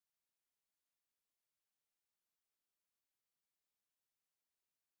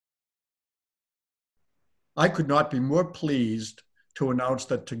I could not be more pleased to announce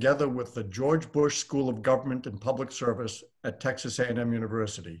that together with the George Bush School of Government and Public Service at Texas A&M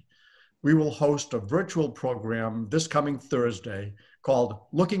University, we will host a virtual program this coming Thursday called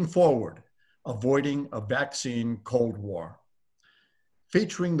Looking Forward, Avoiding a Vaccine Cold War,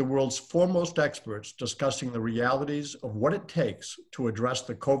 featuring the world's foremost experts discussing the realities of what it takes to address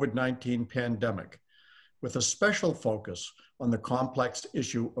the COVID-19 pandemic, with a special focus on the complex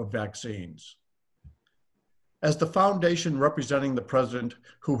issue of vaccines. As the foundation representing the president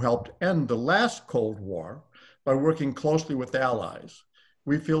who helped end the last Cold War by working closely with allies,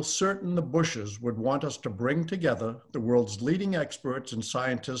 we feel certain the Bushes would want us to bring together the world's leading experts and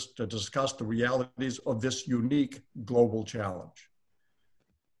scientists to discuss the realities of this unique global challenge.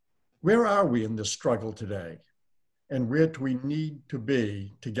 Where are we in this struggle today? And where do we need to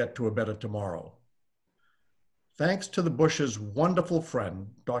be to get to a better tomorrow? Thanks to the Bushes' wonderful friend,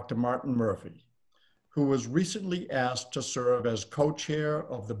 Dr. Martin Murphy, who was recently asked to serve as co-chair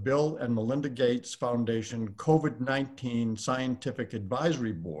of the Bill and Melinda Gates Foundation COVID-19 Scientific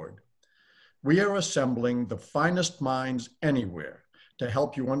Advisory Board, we are assembling the finest minds anywhere to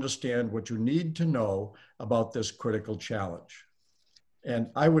help you understand what you need to know about this critical challenge. And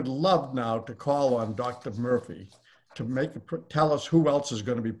I would love now to call on Dr. Murphy to tell us who else is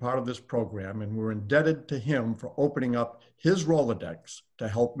going to be part of this program, and we're indebted to him for opening up his Rolodex to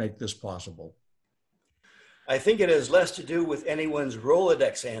help make this possible. I think it has less to do with anyone's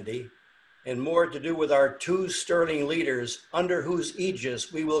Rolodex, Andy, and more to do with our two sterling leaders under whose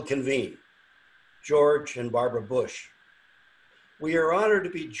aegis we will convene, George and Barbara Bush. We are honored to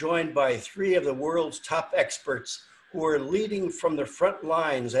be joined by three of the world's top experts who are leading from the front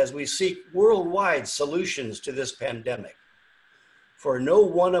lines as we seek worldwide solutions to this pandemic. For no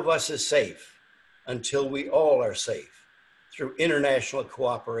one of us is safe until we all are safe through international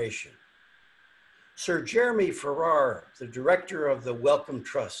cooperation. Sir Jeremy Farrar, the director of the Wellcome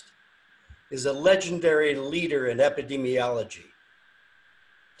Trust, is a legendary leader in epidemiology.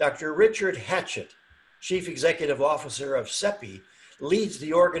 Dr. Richard Hatchett, chief executive officer of CEPI, leads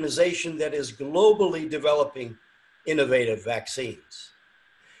the organization that is globally developing innovative vaccines.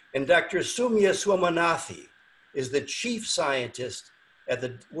 And Dr. Soumya Swaminathan is the chief scientist at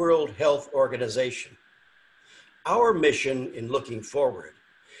the World Health Organization. Our mission in looking forward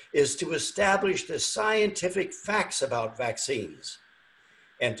is to establish the scientific facts about vaccines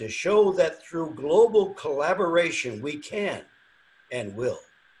and to show that through global collaboration we can and will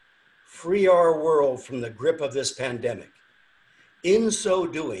free our world from the grip of this pandemic. In so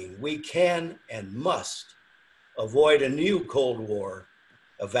doing, we can and must avoid a new Cold War,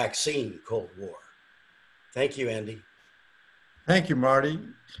 a vaccine Cold War. Thank you, Andy. Thank you, Marty.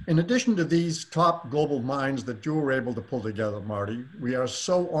 In addition to these top global minds that you were able to pull together, Marty, we are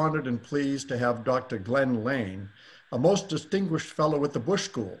so honored and pleased to have Dr. Glenn Lane, a most distinguished fellow at the Bush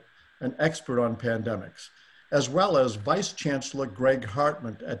School, an expert on pandemics, as well as Vice Chancellor Greg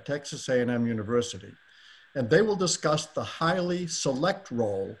Hartman at Texas A&M University. And they will discuss the highly select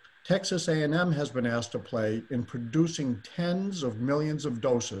role Texas A&M has been asked to play in producing tens of millions of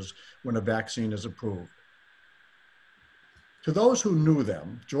doses when a vaccine is approved. To those who knew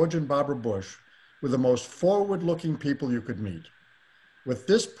them, George and Barbara Bush were the most forward-looking people you could meet. With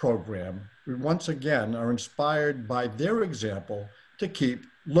this program, we once again are inspired by their example to keep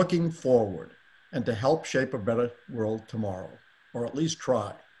looking forward and to help shape a better world tomorrow, or at least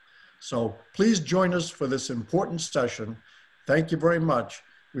try. So please join us for this important session. Thank you very much.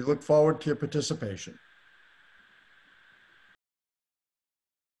 We look forward to your participation.